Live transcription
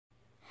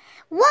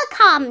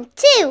Welcome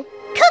to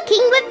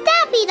Cooking with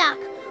Daffy Duck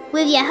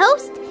with your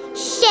host,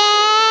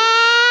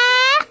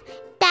 Chef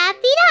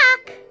Daffy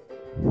Duck.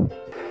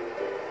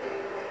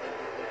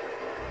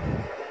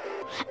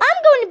 I'm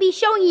going to be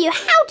showing you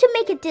how to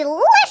make a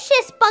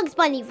delicious Bugs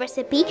Bunny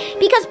recipe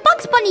because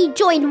Bugs Bunny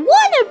joined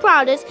Warner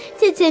Brothers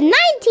since the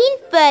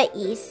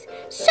 1930s.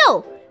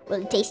 So,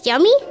 will it taste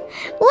yummy?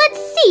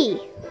 Let's see.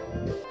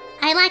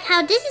 I like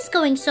how this is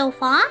going so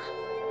far.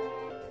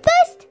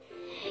 First,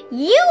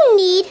 you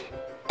need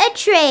a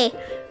tray.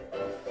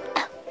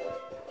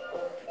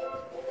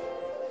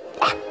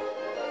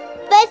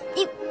 First,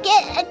 you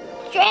get a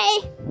tray.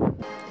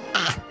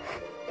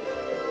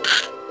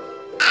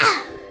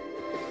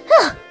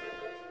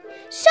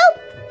 So,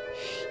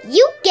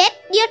 you get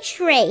your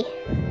tray.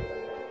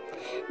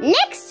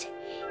 Next,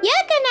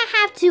 you're gonna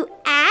have to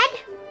add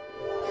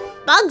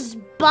Bugs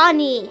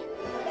Bunny.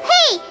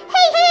 Hey!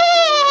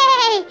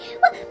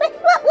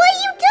 What are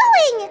you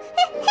doing?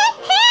 Hey!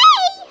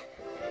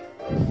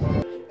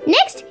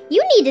 Next,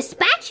 you need a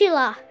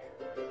spatula.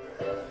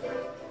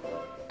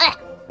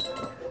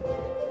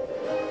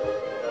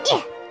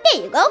 Yeah,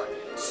 there you go.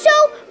 So,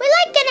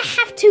 we're gonna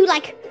have to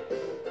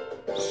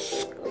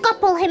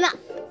scuffle him up.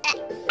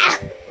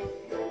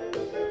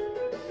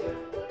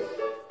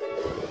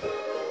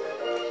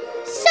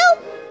 So,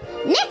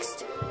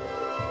 next,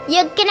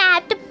 you're gonna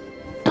have to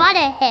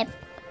butter him.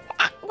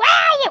 Where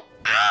are you?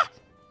 Ow!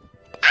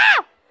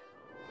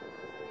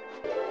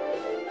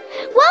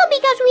 Well,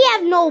 because we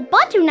have no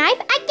butter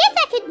knife, I guess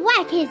I could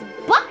whack his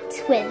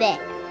butt with it.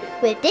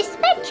 With this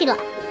spatula.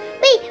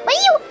 Wait, what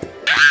are you?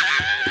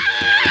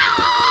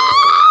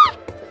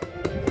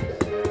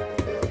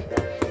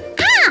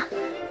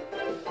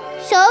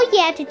 So you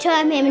have to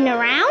turn him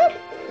around.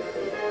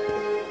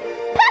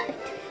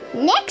 Perfect.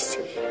 Next,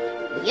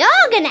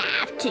 you're gonna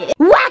have to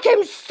whack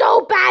him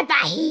so bad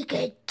that he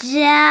could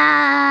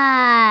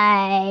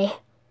die.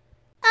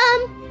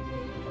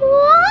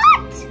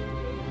 What?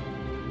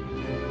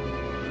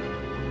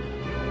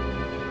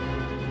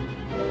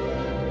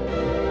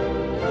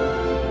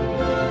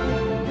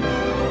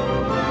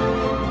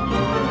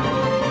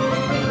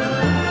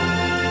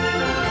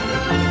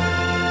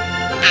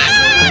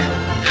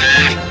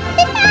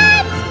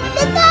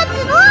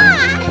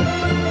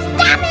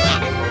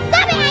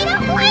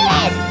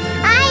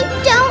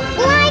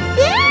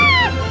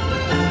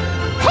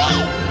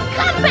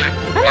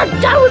 I'm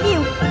done with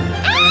you!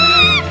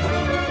 Wait,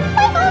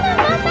 hold on,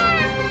 come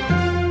back!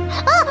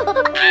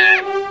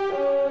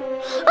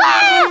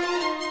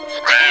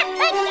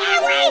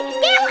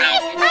 Get away!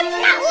 I'm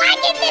not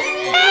liking this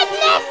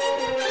madness!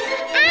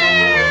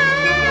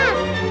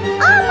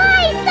 Oh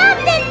my, stop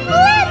this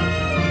flip!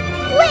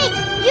 Wait,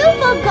 you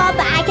forgot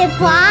that I can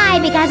fly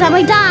because I'm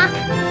a duck!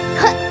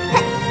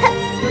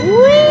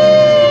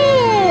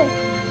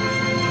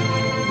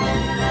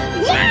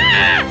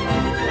 Yeah!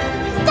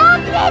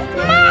 Stop this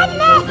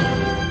madness!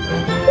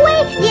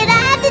 Wait, you don't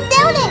have to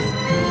do this!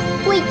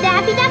 Wait,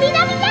 Daffy! Yeah!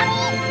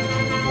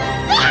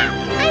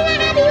 I'm not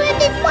happy with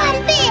this one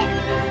bit!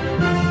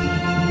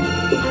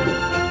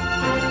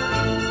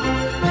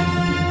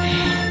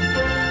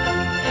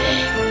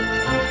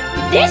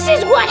 This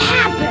is what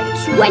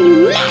happens when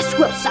you mess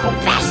with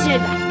Sylvester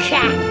the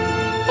cat!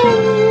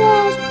 Any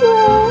last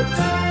words?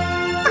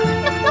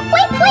 No,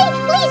 wait,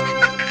 please!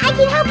 I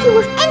can help you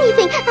with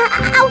anything!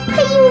 I'll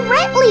pay you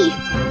rently!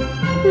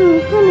 Let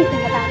me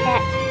think about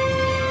that.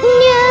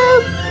 No!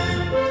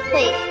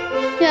 Wait,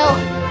 no!